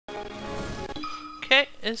Okay,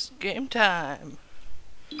 it's game time.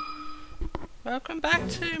 Welcome back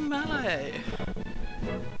to Melee.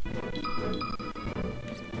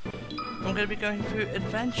 I'm going to be going through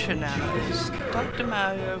adventure now. It's Dr.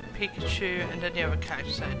 Mario, Pikachu, and any other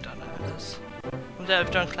characters I don't know this. I've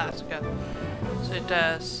done Classica. So it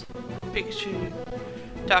does Pikachu,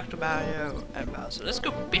 Dr. Mario, and Bowser. Let's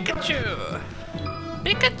go Pikachu!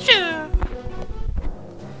 Pikachu!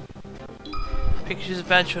 Pikachu's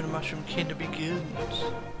adventure in the Mushroom Kingdom begins.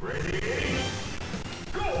 Ready?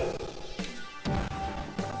 Go!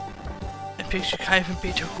 And Pikachu can't even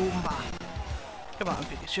beat a Goomba. Come on,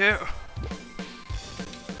 Pikachu.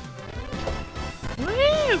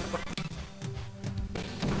 Woo!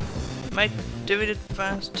 Am I doing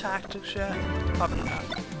advanced tactics yet? Probably not.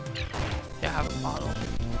 Yeah, I have a bottle.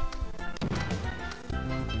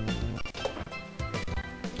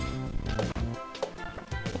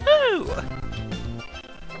 Woo!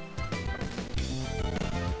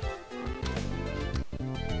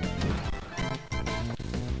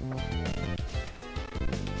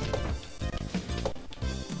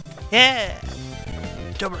 Yeah!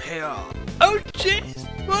 Double KO! Oh jeez!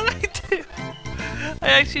 What did I do? I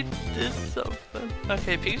actually did something.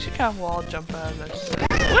 Okay, Pikachu can't wall jump out of this.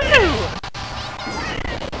 Woo!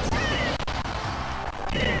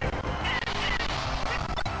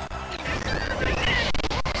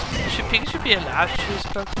 Should Pikachu be allowed to choose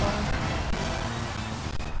Pokemon?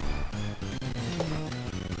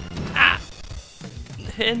 Ah!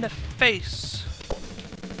 Hit in the face!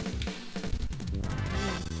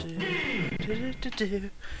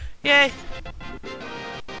 Yay!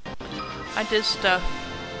 I did stuff.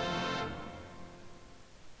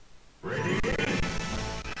 Ready?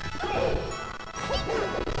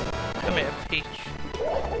 Come here, Peach.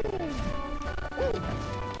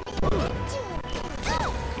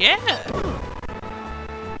 Yeah!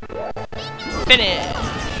 Finish!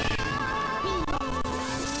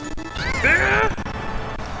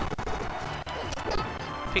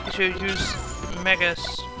 Pikachu use Mega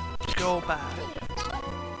Skull Bag.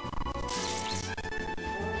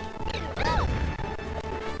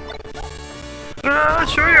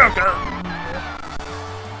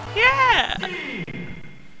 Yeah!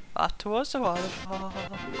 That towards the waterfall.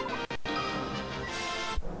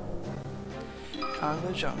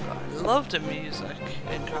 Congo Jungle. I love the music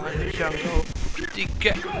in Congo Jungle.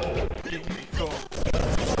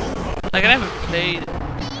 Like, I never played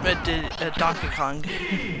Donkey Kong.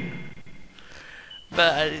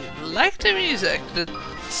 But I like the music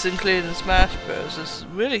that's included in Smash Bros. It's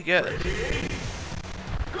really good.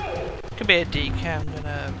 Could be a decam and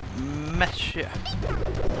a mess ya.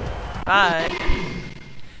 Bye.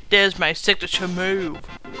 There's my signature move.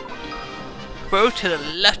 Throw to the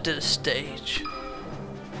left of the stage.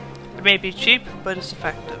 It may be cheap, but it's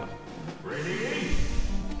effective. Ready?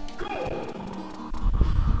 Go!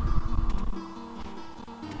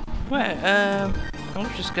 Wait, I'm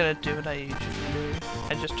just gonna do what I usually do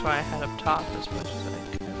and just try and head up top as much as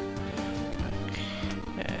I can.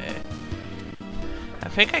 Okay. I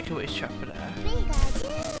think I can reach chop it out.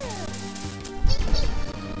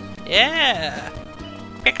 Yeah!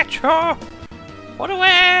 Pikachu! What a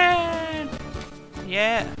win!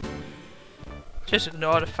 Yeah! Just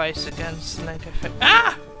ignore the face against Link, I think.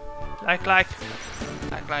 Ah! Likes.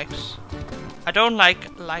 I don't like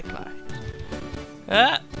likes.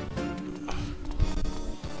 Ah!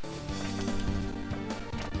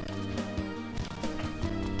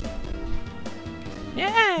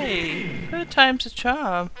 Yay! 3 times the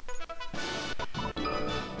charm.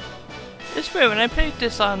 It's weird, when I played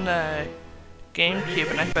this on GameCube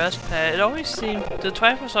when I first played, it always seemed, the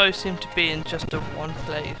trifles always seemed to be in just the one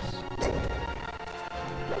place.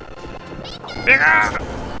 Bigger!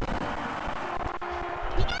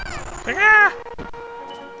 Bigger!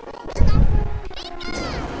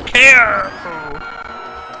 Careful!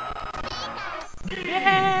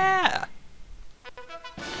 Yeah!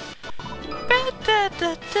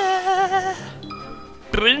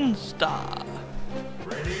 Brinstar.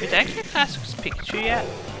 Wait, actually classic is Pikachu yet?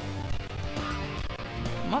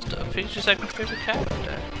 Must have. Pikachu's like my favorite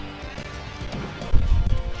character.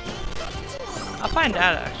 I'll find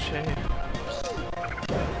out actually.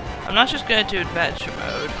 I'm not just gonna do adventure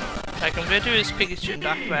mode. Like I'm gonna do this Pikachu and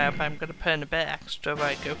Dr. Mario, but I'm gonna put in a bit extra where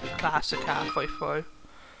I go for classic halfway through.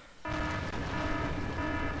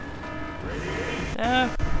 Yeah.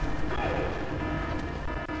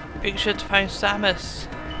 Pikachu to find Samus.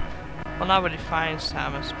 Well, not really find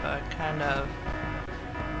Samus, but kind of.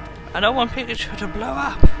 I don't want Pikachu to blow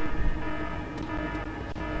up.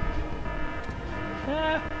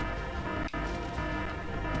 Yeah.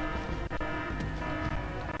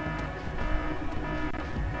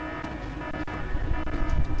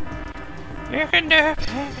 You can do it,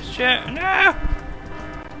 Pikachu! No!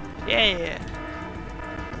 Yeah!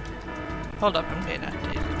 Hold up, I'm getting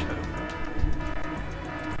updated too.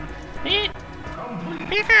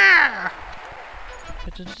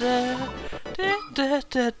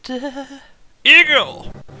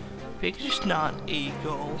 Eagle! Pikachu's not an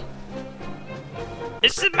eagle.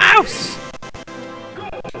 It's a mouse!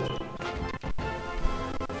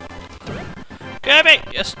 Kirby!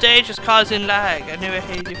 Your stage is causing lag. I knew I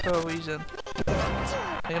hated you for a reason.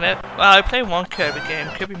 Well, I played one Kirby game,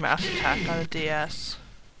 Kirby Mouse Attack on a DS.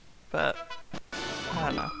 But, I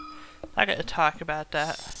don't know. I got to talk about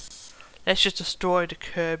that. Let's just destroy the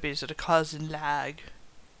Kirbys that are causing lag.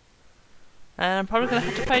 And I'm probably gonna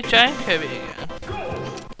have to play Giant Kirby again.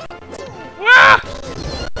 Ah!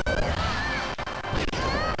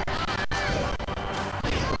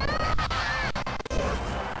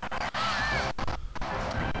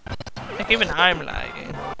 Like even I'm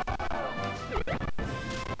lagging.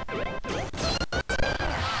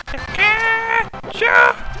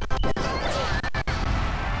 Sure.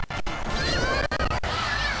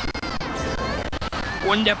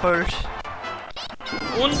 Wonderful.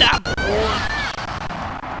 Wonderful.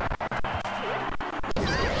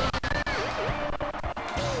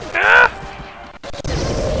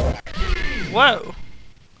 Whoa!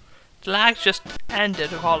 The lag just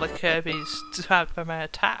ended with all the Kirbys trapped by my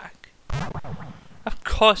attack. Of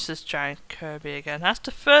course it's Giant Kirby again. That's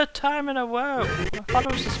the third time in a row. I thought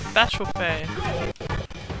it was a special thing.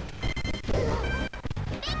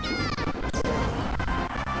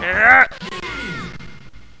 Yeah.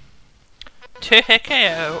 2 hit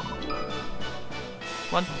KO.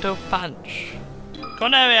 1-2 punch.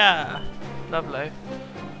 Cornelia! Lovely.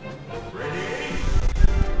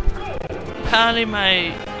 Apparently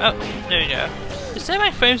my... Oh, there we go. It said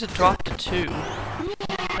my frames had dropped to 2.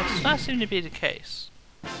 That does not seem to be the case.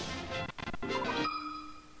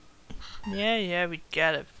 Yeah, we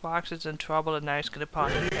get it. Fox is in trouble and now he's gonna put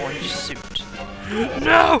on an orange suit.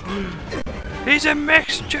 No! He's a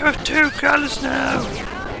mixture of 2 colors now!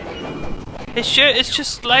 His shirt is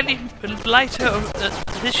just slightly lighter.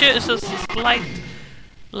 His shirt is just slight...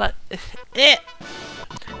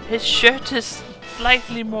 His shirt is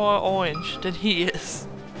slightly more orange than he is.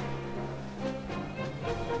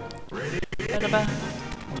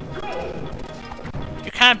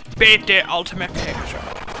 You can't beat the ultimate picture.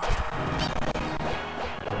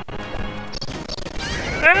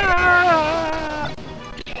 Ah!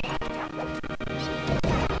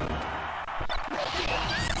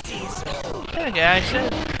 There we go, I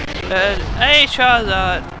said. Hey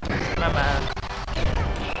Charizard! My man.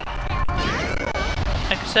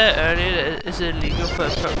 Like I said earlier, it's illegal for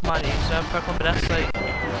Pokemon to use their Pokemon, but that's like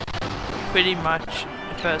pretty much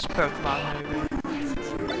the first Pokemon movie.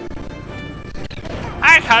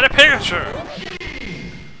 I caught a Pikachu!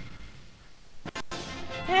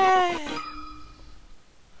 Yay!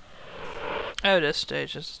 Oh, this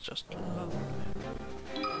stage is just lovely.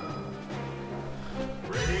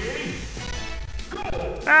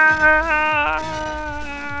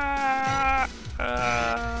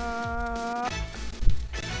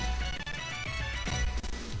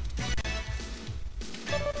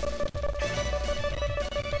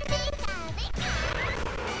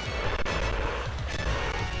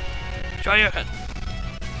 Shoryuken.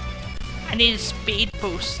 I need a speed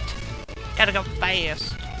boost. Gotta go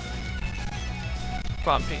fast.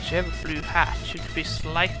 Come on, Pikachu, you have a blue hat. You could be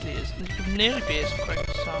slightly as... You could nearly be as quick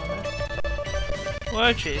as Sonic.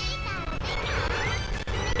 Whoa, jeez.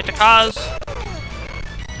 Get the cars!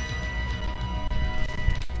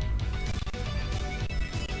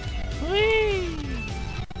 Whee!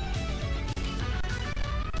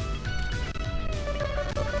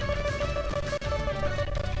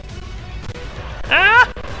 Ah!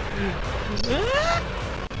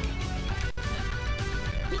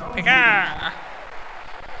 Pika!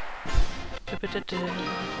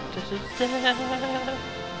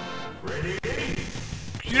 Ready?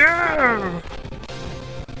 Yeah!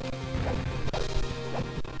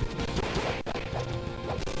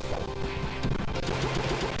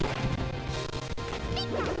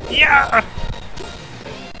 Yeah!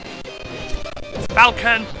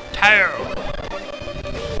 Falcon Tail!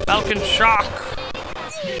 Falcon Shock!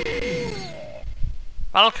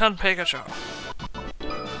 Falcon Pikachu!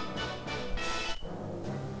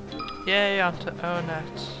 Yay, onto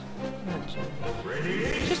Onett.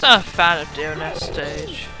 Just not a fan of doing that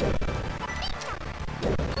stage.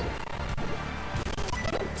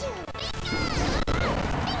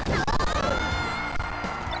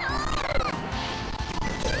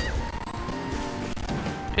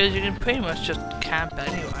 Because you can pretty much just camp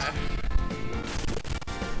anywhere.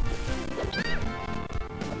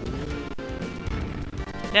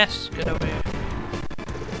 Yes, get over here.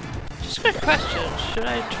 Just a quick question. Should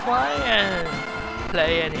I try and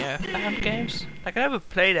play any fan games? Like, I never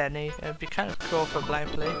played any. It'd be kind of cool for blind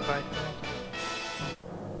playthrough, I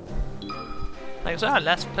think. Like, so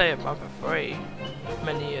Let's Play of Mother 3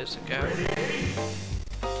 many years ago.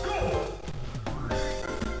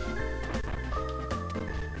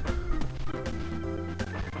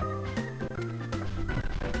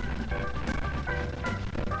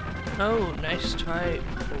 Oh, nice try.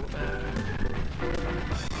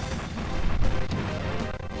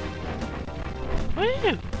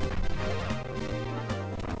 Woo!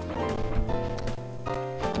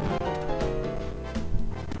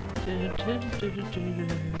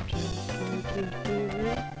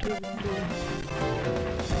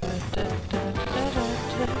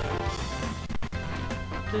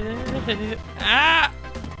 Ah!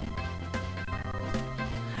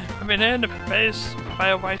 I've been hit in the face by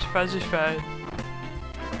a white fuzzy thread.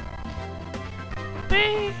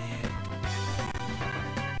 Whee!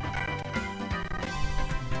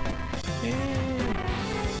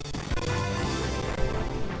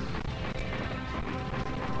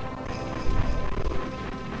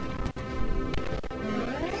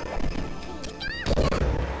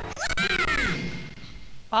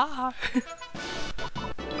 Ah!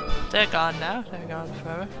 They're gone now. They're gone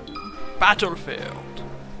forever. Battlefield.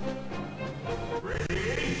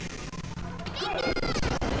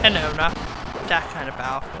 Hello, not that kind of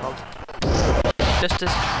battlefield. Just as.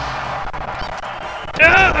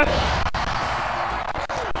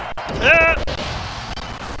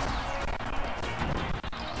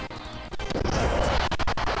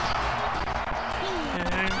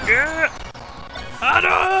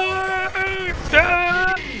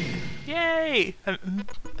 Yay!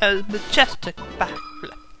 A majestic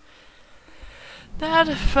backflip. Now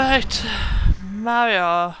to fight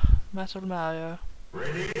Mario. Metal Mario.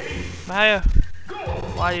 Mario,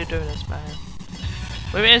 why are you doing this, man?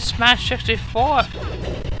 We were in Smash 64. I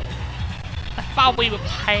thought we were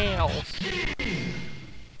pals.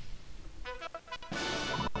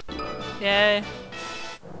 Yay.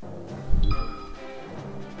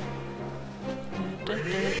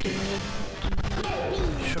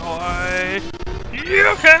 Sure.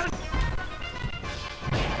 You can.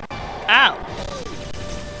 Ow.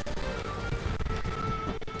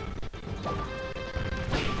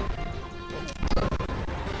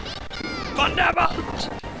 Thunderbolt!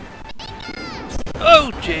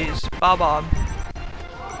 Oh jeez, Bob-on.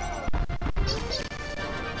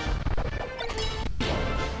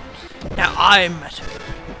 Now I'm Metal.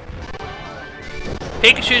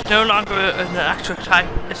 Pikachu is no longer an electric type,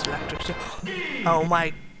 it's electric. Oh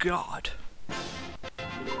my god.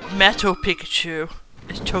 Metal Pikachu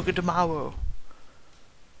is Dr.Mario.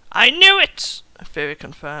 I knew it! Very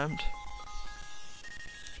confirmed.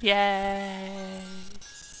 Yay!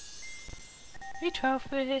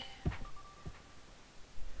 Trophy.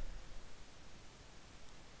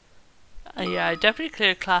 Yeah, I definitely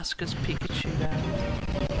clear classic as Pikachu now.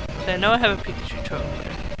 So I know I have a Pikachu trophy.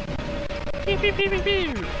 Pew pew pew pew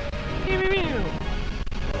pew. Pew pew pew.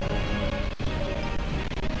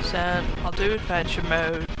 So I'll do adventure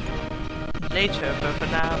mode later, but for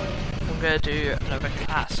now I'm gonna do another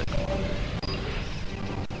classic one.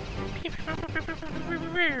 Pew pew pew pew pew pew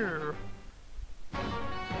pew.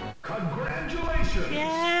 Congratulations!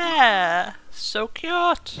 Yeah! So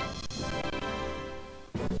cute!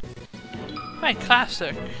 My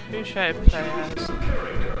classic. Who should I play as?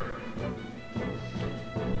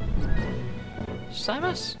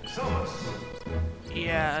 Samus?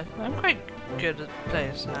 Yeah, I'm quite good at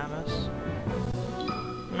playing Samus.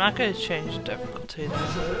 I'm not going to change the difficulty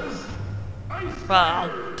though. Well,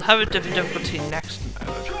 I'll have a different difficulty next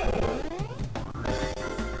mode.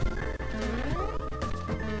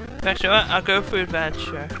 Actually, I'll go for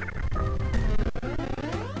adventure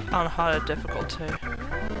on harder difficulty.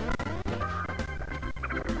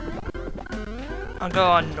 I'll go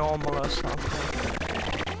on normal or something.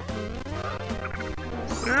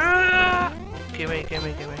 Gimme,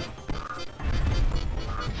 gimme, gimme.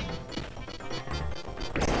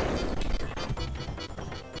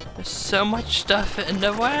 There's so much stuff in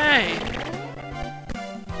the way.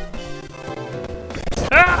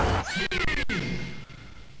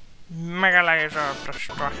 Mega laser of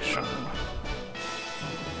destruction.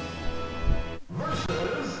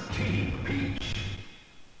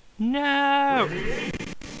 No!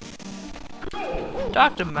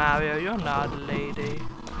 Dr. Mario, you're not a lady.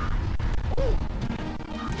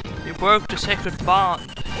 You broke the sacred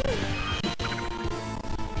bond.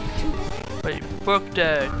 But you broke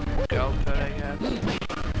the girl code, I guess.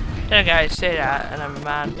 Then again, I say that, and I'm a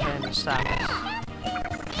man playing Samus.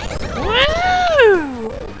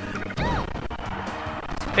 Woo!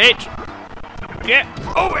 Peach! Get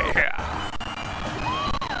over here!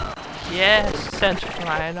 Yes, sent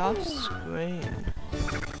flying off screen.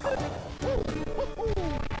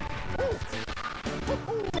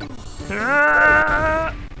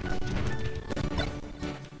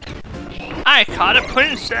 I caught a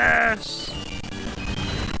princess!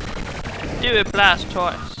 Do it, blast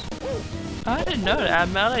twice. Oh, I didn't know that.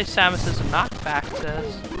 Melee Samus is a knockback to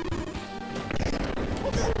this.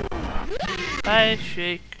 Bye,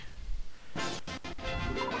 Sheik.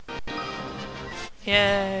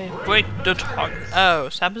 Yay! Break the target. Oh,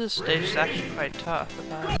 Samus' stage is actually quite tough.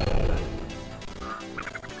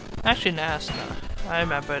 Actually, no, it's not. I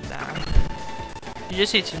remember it now. You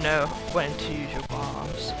just need to know when to use your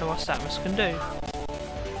bombs and what Samus can do.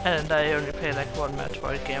 And I only play like one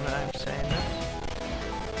Metroid game and I'm saying this.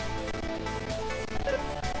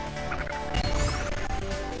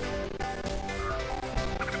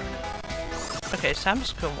 Okay,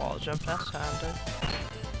 Samus can wall jump, that's handy.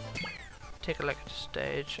 Take a look at the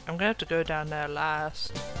stage. I'm gonna have to go down there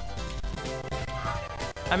last.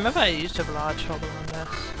 I remember I used to have a lot of trouble on this.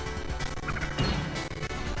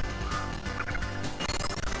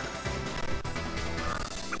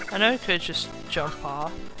 I know I could just jump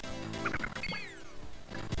off.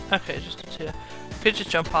 Okay, just a two. I could just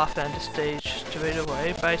jump off and the stage straight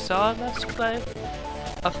away, but I saw a Let's Play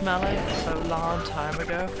of Melee a long time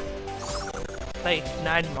ago. Like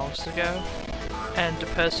 9 months ago. And the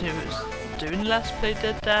person who was doing Let's Play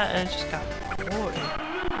did that and it just got boring.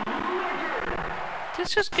 This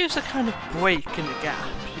just gives a kind of break in the gap,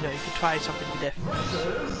 you know, you can try something different.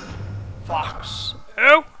 Fox.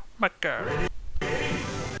 Oh my god.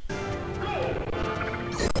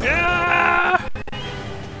 Yeah!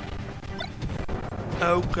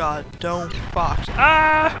 Oh god, don't Fox.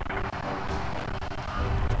 Ah!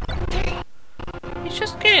 He's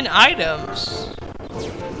just getting items.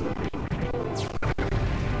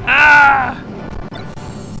 Ah!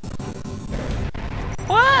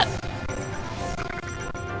 What?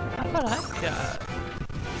 I thought I got.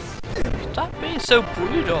 Stop being so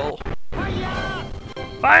brutal. Fire!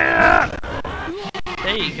 Fire!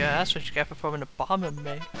 There you go, that's what you get for throwing a bomb at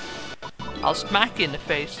me. I'll smack you in the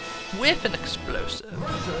face with an explosive.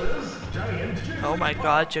 Oh my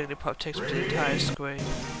god, Jigglypuff takes up the entire screen.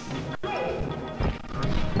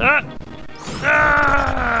 Ah!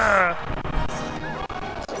 Ah!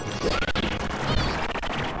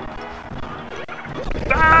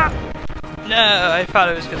 Ah! No, I thought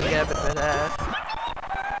I was gonna get a bit of that.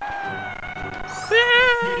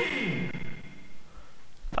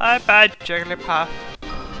 Bye bye, Jigglypuff.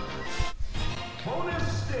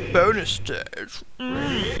 Bonus stage. Oh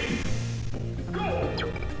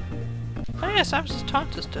yeah, Samus's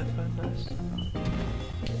taunt is different. Nice.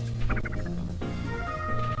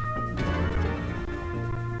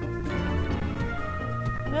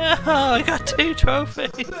 Oh, I got 2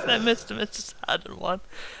 trophies. I missed the Mr. Sand one.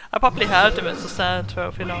 I probably had the Mr. Sand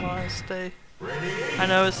trophy in all honesty. I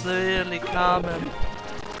know it's really common.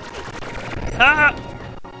 Ah!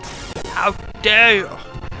 How dare you!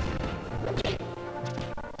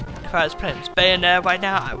 If I was playing this Bayonetta right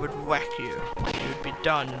now, I would wreck you. You would be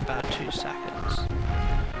done in about 2 seconds.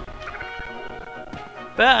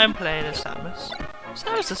 But I'm playing as Samus.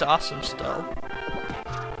 Samus is awesome still.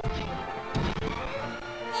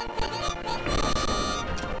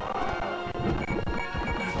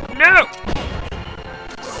 No!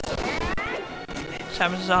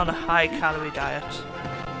 Samus is on a high calorie diet.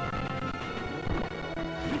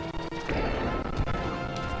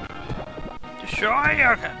 Destroy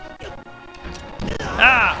Yoken!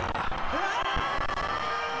 Ah!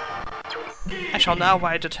 I shall now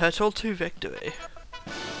ride the turtle to victory.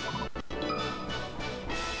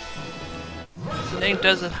 Link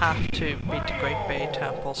doesn't have to beat the Great Bay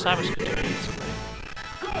Temple. Samus could do it easily.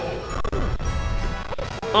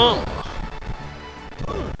 Oh!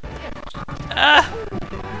 Ah!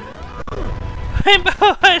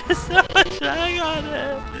 Rainbow, there's so much lag on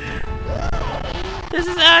it! This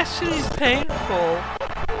is actually painful.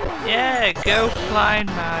 Yeah, go flying,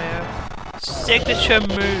 Mario. Signature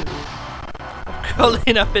move. I'm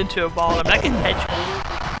curling up into a ball. I'm like a hedgehog.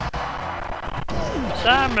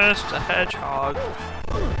 Samus the Hedgehog.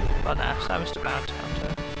 Well, nah, Samus the Bounty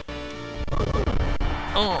Hunter.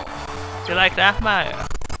 Oh, you like that, Mario?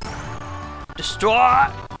 Destroy!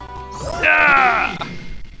 Yeah!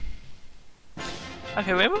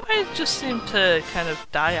 Okay, maybe I just seem to kind of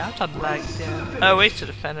die out on lag there. Oh, wait to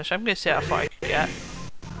the finish. I'm gonna see how far I can get.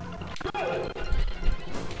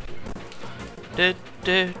 Do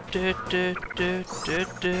do do do do do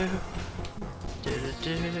do.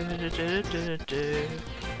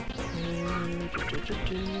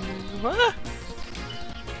 What?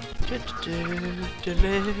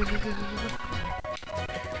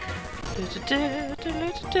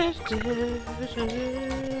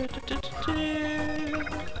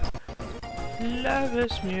 Love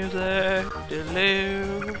this music.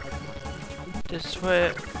 This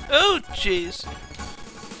way. Oh, jeez.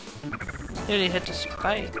 Nearly hit the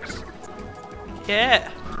spikes. Yeah.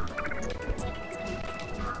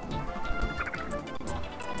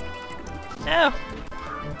 No.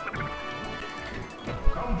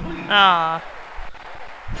 Ah.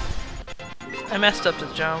 I messed up the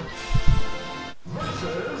jump.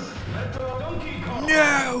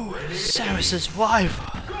 No! Samus's rival.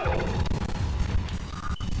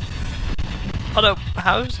 Although,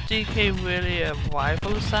 how is DK really a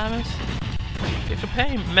rival of Samus? You're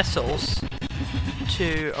comparing missiles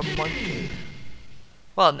to a monkey.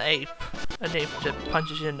 Well, an ape. An ape that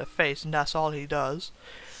punches you in the face and that's all he does.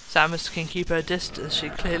 Samus can keep her distance, she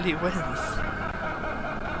clearly wins.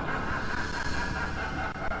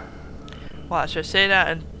 Watch, I say that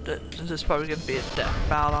and there's probably going to be a death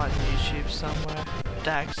battle on YouTube somewhere.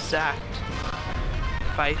 That exact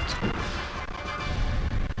fight.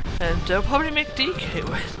 And they'll probably make DK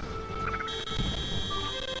win.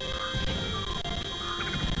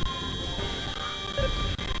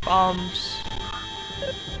 Bombs.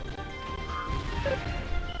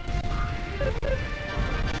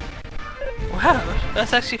 Wow,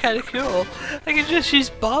 that's actually kind of cool. I can just use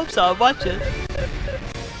bombs now, watch it.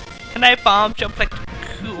 Can I bomb jump like the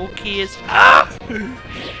cool kids? Ah!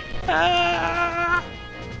 Ah!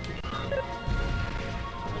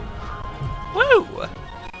 Woo!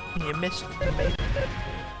 You missed me.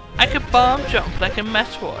 I could bomb jump like a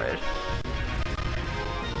Metroid.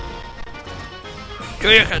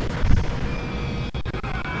 Joykan!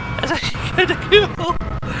 That's actually kinda cool!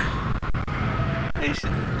 They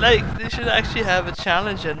should actually have a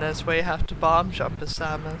challenge in this where you have to bomb jump as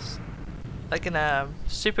Samus. Like in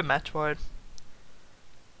Super Metroid.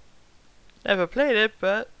 Never played it,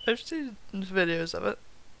 but I've seen videos of it.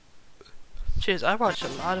 Jeez, I watch a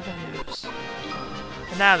lot of videos.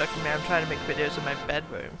 And now look at me, I'm trying to make videos in my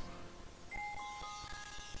bedroom.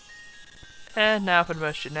 And now for the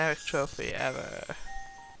most generic trophy ever.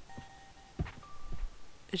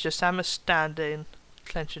 It's just Samus standing,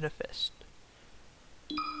 clenching a fist.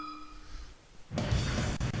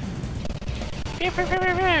 Go for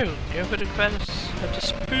the credits at the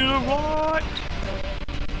speed of light.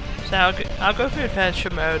 So I'll go for adventure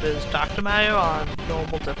mode as Dr. Mario on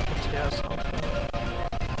normal difficulty or something.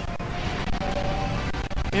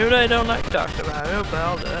 Even though I don't like Dr. Mario, but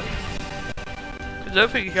I'll do it. I don't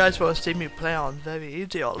think you guys want to see me play on very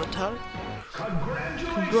easy all the time.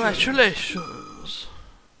 Congratulations!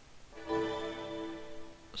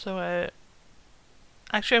 So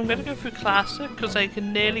actually I'm gonna go through classic because I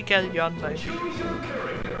can nearly get a Young-Link.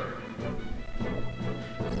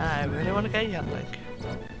 I really want to get a Young-Link.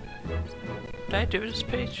 Did I do this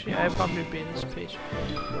page? Yeah, I'll probably be in this page.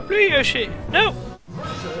 Blue Yoshi! No!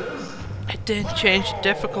 I didn't change the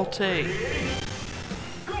difficulty.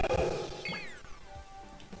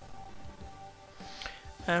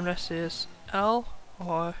 Let's see, is L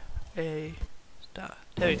or A star?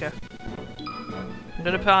 There we go. I'm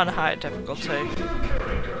gonna put on a higher difficulty.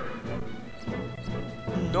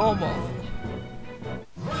 Normal.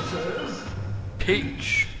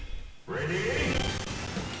 Peach. Ready?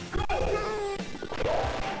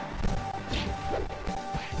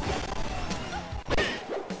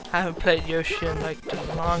 I haven't played Yoshi in like the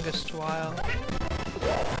longest while.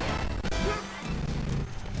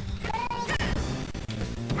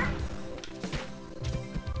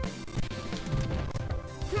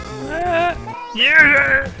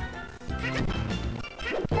 Yeah!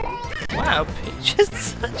 Wow, Peach is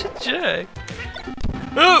such a jerk.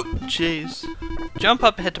 Oh, jeez. Jump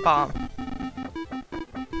up and hit the bomb.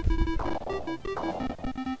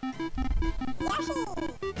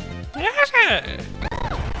 Yes!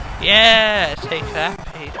 Yeah, take that,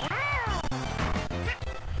 Peach.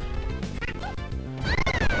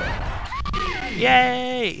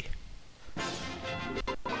 Yay!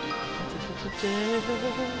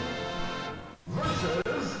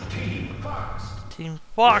 Team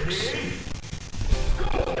Fox.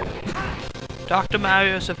 Dr.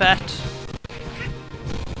 Mario's a vet.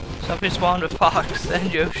 Something spawned with Fox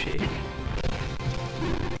and Yoshi.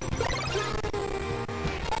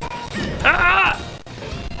 Ah!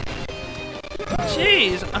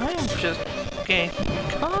 Jeez, I am just getting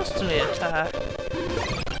constantly attacked.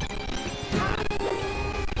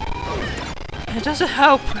 It doesn't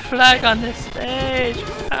help with lag on this stage.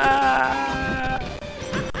 Ah!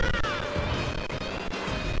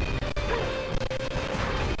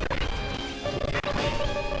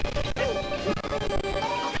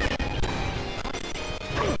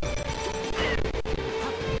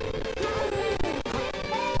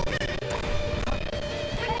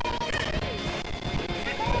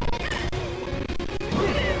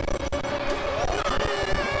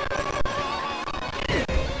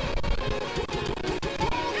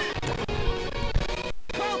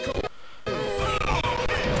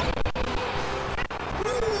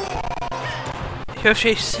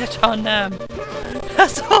 Yoshi, sit on them.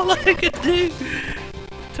 That's all I can do.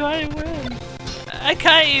 Do I win? I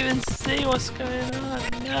can't even see what's going on.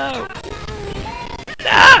 No.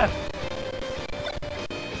 No!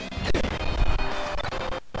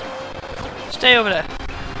 Stay over there.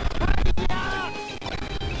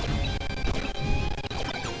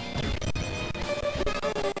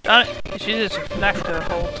 Darn it. She just reflected the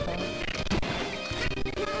whole time.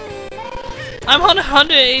 I'm on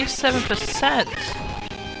 187%.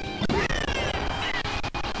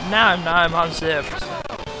 Now I'm on 0%.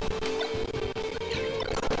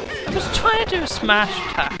 I was trying to do a smash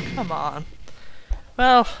attack. Come on.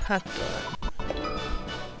 Well, that's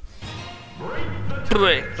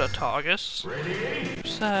break the targets.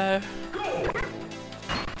 So.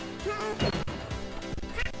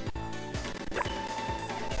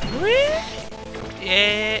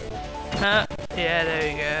 Yeah. Yeah,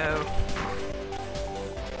 there you go.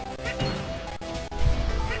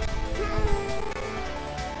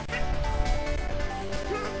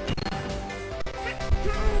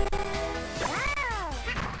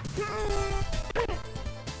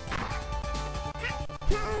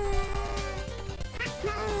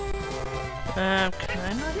 Can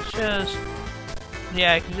I not just...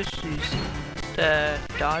 Yeah, I can just use the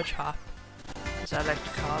dodge hop, as I like to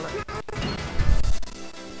call it.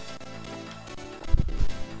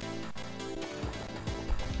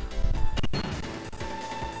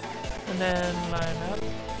 And then line up.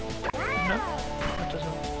 No, that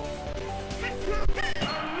doesn't...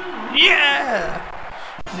 Yeah!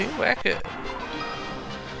 New record!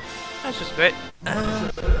 That's just great.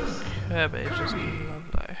 Kirby is just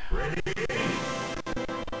lovely.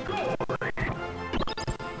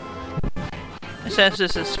 Since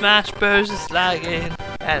this is Smash Bros, it's lagging,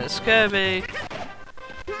 and it's Kirby.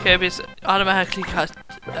 Kirby's automatically got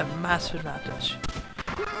a massive advantage.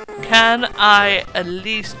 Can I at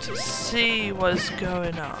least see what's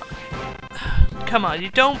going on? Come on, you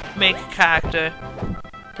don't make a character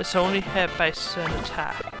that's only hit by certain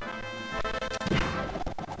attack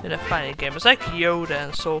in a fighting game. It's like Yoda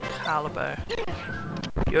and Soul Calibur.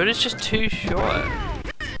 Yoda's just too short.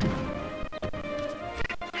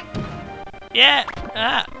 Yeah!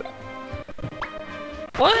 Ah!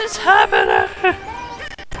 What is happening?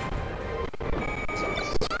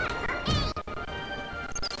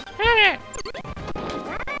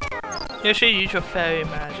 Yoshi, use your fairy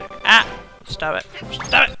magic. Ah! Stop it.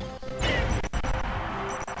 Stop it!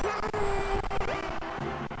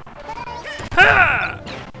 Ha!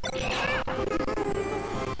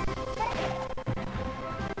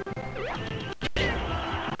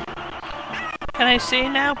 Can I see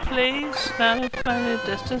now, please? Now I find the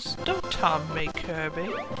distance. Don't taunt me,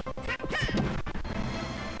 Kirby.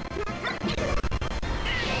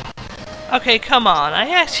 Okay, come on. I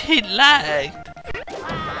actually lagged.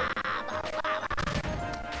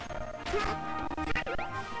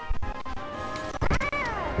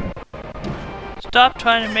 Stop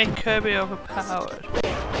trying to make Kirby overpowered.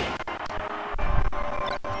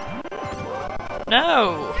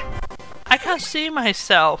 No! I can't see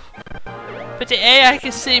myself. But the AI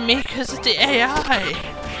can see me because of the AI.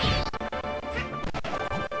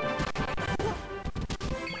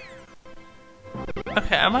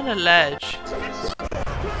 Okay, I'm on a ledge.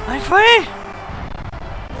 I'm free!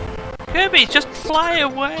 Kirby, just fly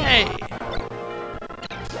away!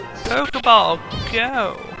 Pokeball,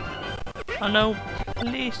 go! Oh no,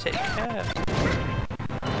 please take care.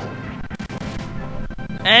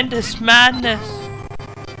 End this madness!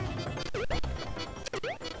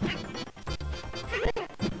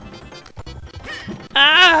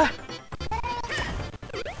 Ah!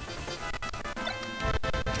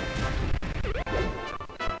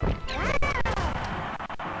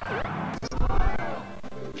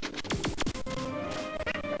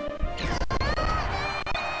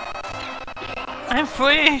 I'm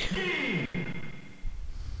free!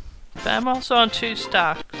 But I'm also on 2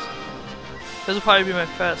 stocks. This will probably be my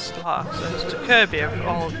first slot, so it's to Kirby of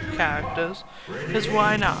all characters. Because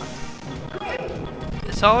why not?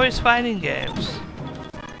 It's always fighting games.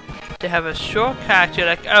 They have a short character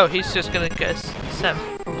like, oh, he's just gonna get sent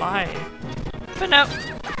flying. But no.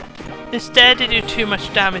 Instead, they do too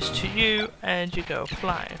much damage to you and you go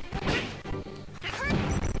flying.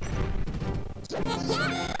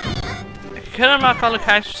 You can unlock all the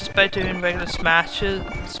characters just by doing regular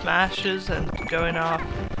smashes and going off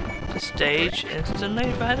the stage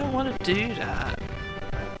instantly, but I don't want to do that.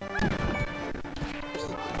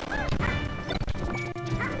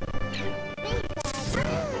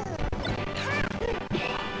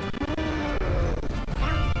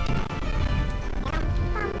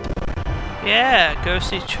 Yeah, go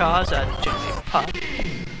see Charizard, Jimmy. pod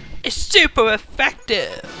is super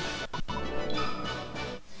effective.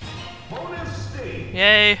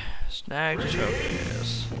 Yay! Snag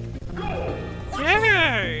trophies.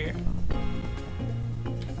 Yay!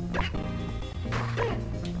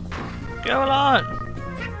 Go on!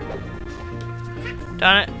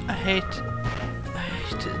 Darn it! I hate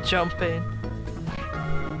jumping.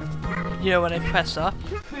 You know when I press up.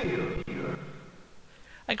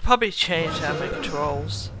 I could probably change how my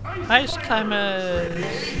controls. Ice climbers,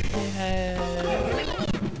 yeah.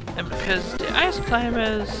 And because the ice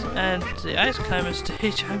climbers and the ice climber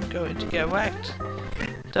stage, I'm going to get wrecked.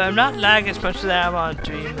 So I'm not lagging as much as I am on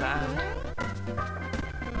Dreamland.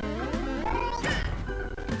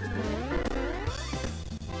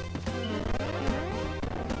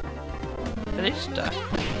 Are they stuck?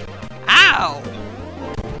 Ow!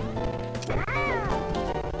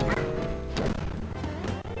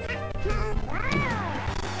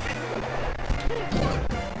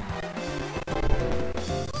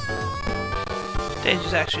 Stage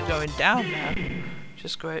is actually going down now, which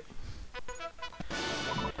is great.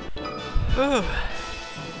 Whew.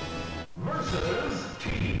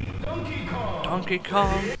 Donkey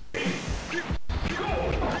Kong.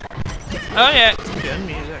 Oh yeah, good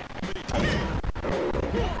music.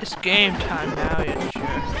 It's game time now, you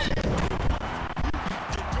jerks.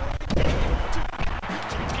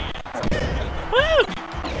 Woo!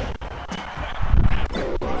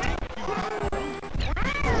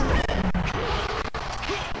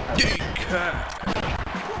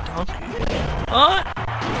 Donkey. What?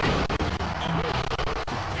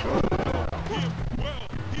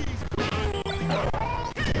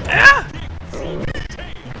 Ah!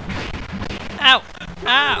 Ow!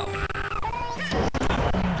 Ow!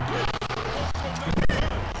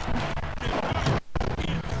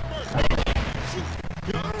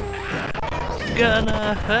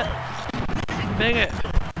 Gonna hurt bigger,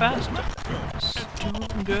 faster,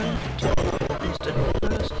 stronger. It's the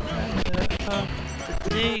first member of the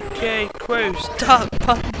DK crew. Stop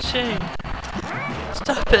punching!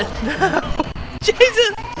 Stop it now!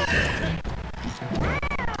 Jesus!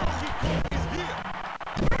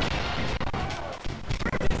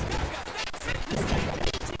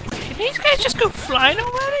 Can these guys just go flying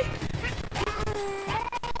already?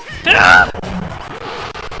 Ah!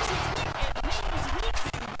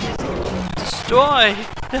 Destroy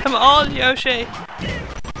them all, Yoshi!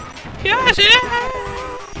 Yoshi!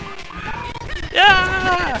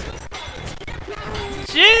 Yeah!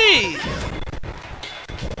 Jeez!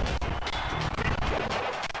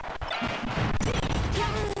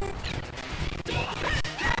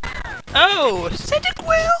 Oh, Cynic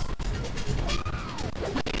Wheel!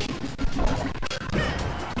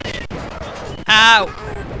 Ow!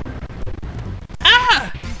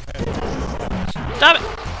 Ah! Stop it!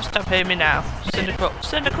 Stop hitting me now. Cynical,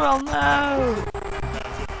 Cynical, no!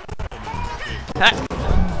 Ah.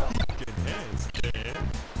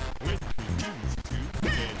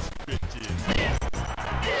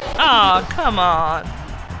 Oh, come on!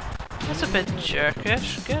 That's a bit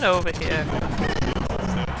jerkish. Get over here.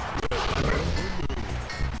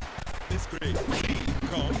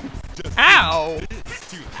 Ow!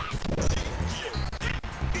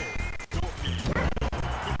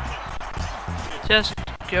 Just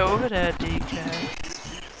go over there, DK.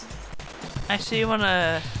 I see you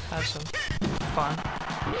wanna have some fun.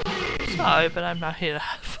 Sorry, but I'm not here to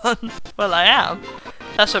have fun. Well, I am.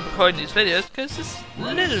 That's why I'm recording these videos, because it's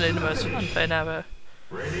literally the most fun thing ever.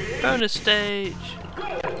 Bonus stage.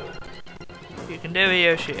 You can do it,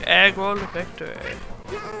 Yoshi. Egg roll of victory.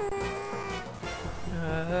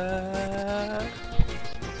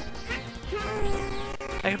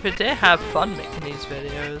 Like, if I did have fun making these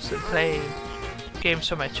videos and playing games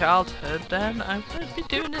from my childhood, then I wouldn't be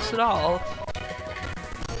doing this at all.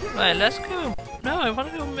 Right, let's go. No, I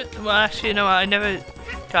want to go. Well, actually, you know what? I never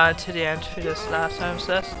got to the end for this last time,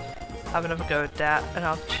 so let's have another go at that, and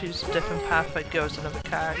I'll choose a different path if I go as another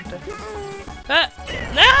character.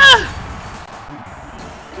 No!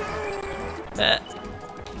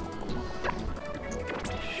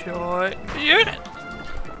 Sure. Unit!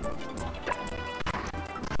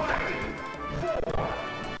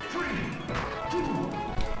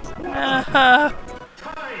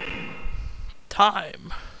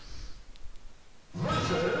 Time.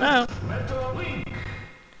 No.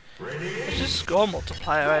 It's just score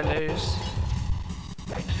multiplier I lose.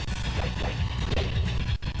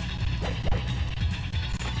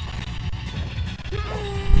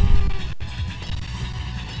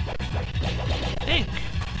 Think.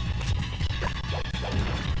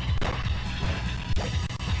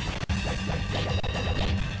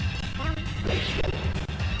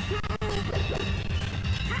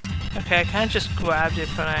 Okay, I can't just grab it,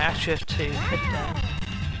 but I actually have to hit that.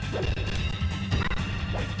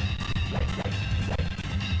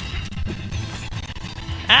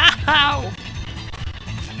 Ow!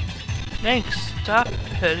 Link, stop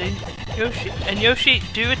hurting Yoshi. And Yoshi,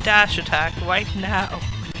 do a dash attack right now.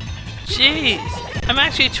 Jeez! I'm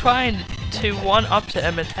actually trying to one-up to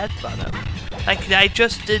him and headbutt him. Like I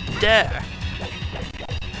just did there.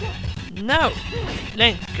 No!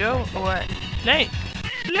 Link, go away. Link!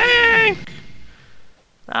 Link!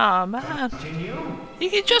 Aw, man.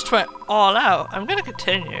 He just went all out. I'm gonna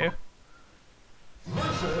continue.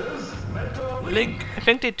 Link, I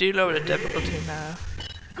think they do lower the difficulty now.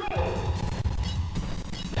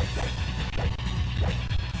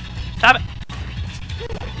 Stop it!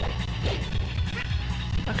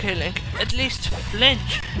 Okay, Link, at least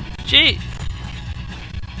flinch. Gee!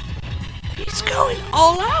 He's going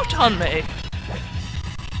all out on me!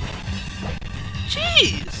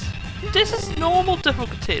 Jeez! This is normal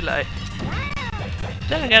difficulty, like.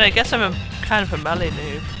 Then again, I guess I'm kind of a melee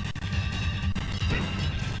noob.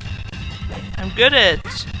 I'm good at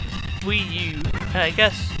Wii U, and I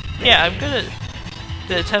guess, yeah, I'm good at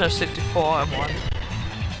the Nintendo 64 and one.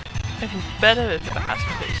 I'm better at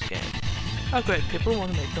fast-paced games. Oh great, people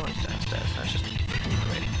want to make noise downstairs, that's just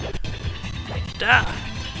great. Duh!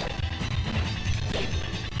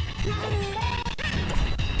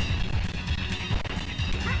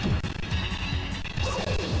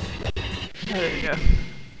 There we go.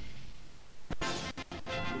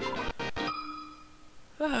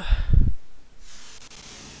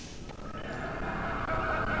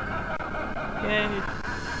 Yay.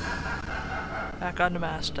 Back on the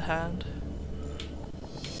master hand.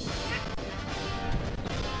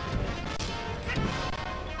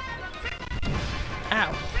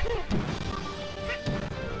 Ow.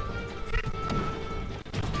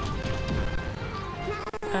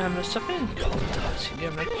 There's something called dodging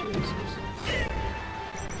here, my Jesus.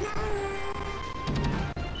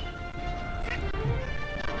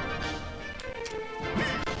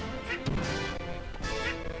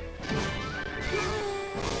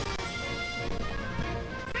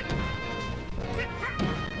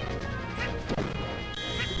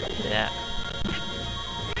 Yeah.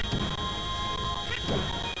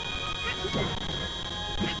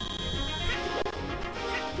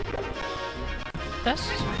 That's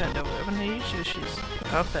kind of weird. When they use Yoshi's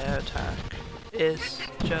up air attack, it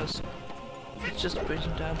just brings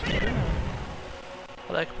him down to the ground.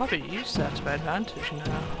 Well, I could probably use that to my advantage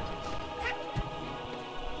now.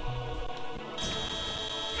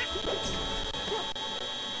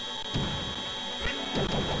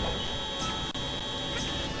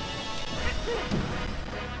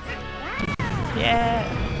 Yeah.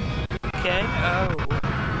 Okay. Oh.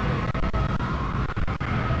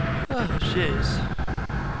 Oh, jeez.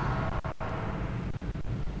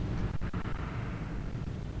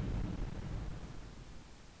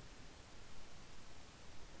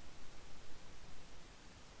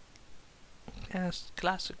 Yes,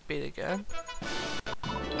 classic beat again.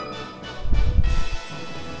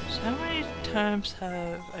 So how many times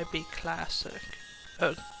have I beat classic?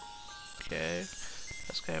 Okay,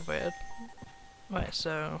 that's kind of weird. Right,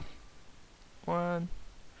 so 1,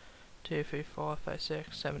 2, 3, 4, 5,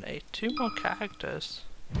 6, 7, 8. 2 more characters.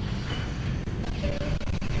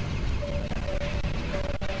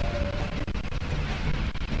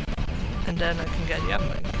 And then I can get the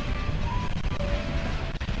uplink.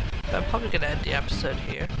 But I'm probably gonna end the episode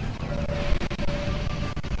here.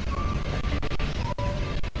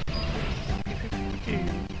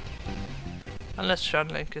 Unless Sean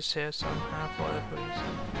Link is here somehow for whatever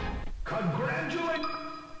reason. Congratulations!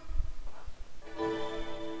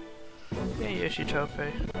 Yeah, Yoshi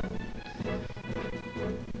trophy.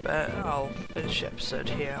 But I'll finish the episode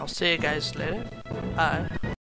here. I'll see you guys later. Bye.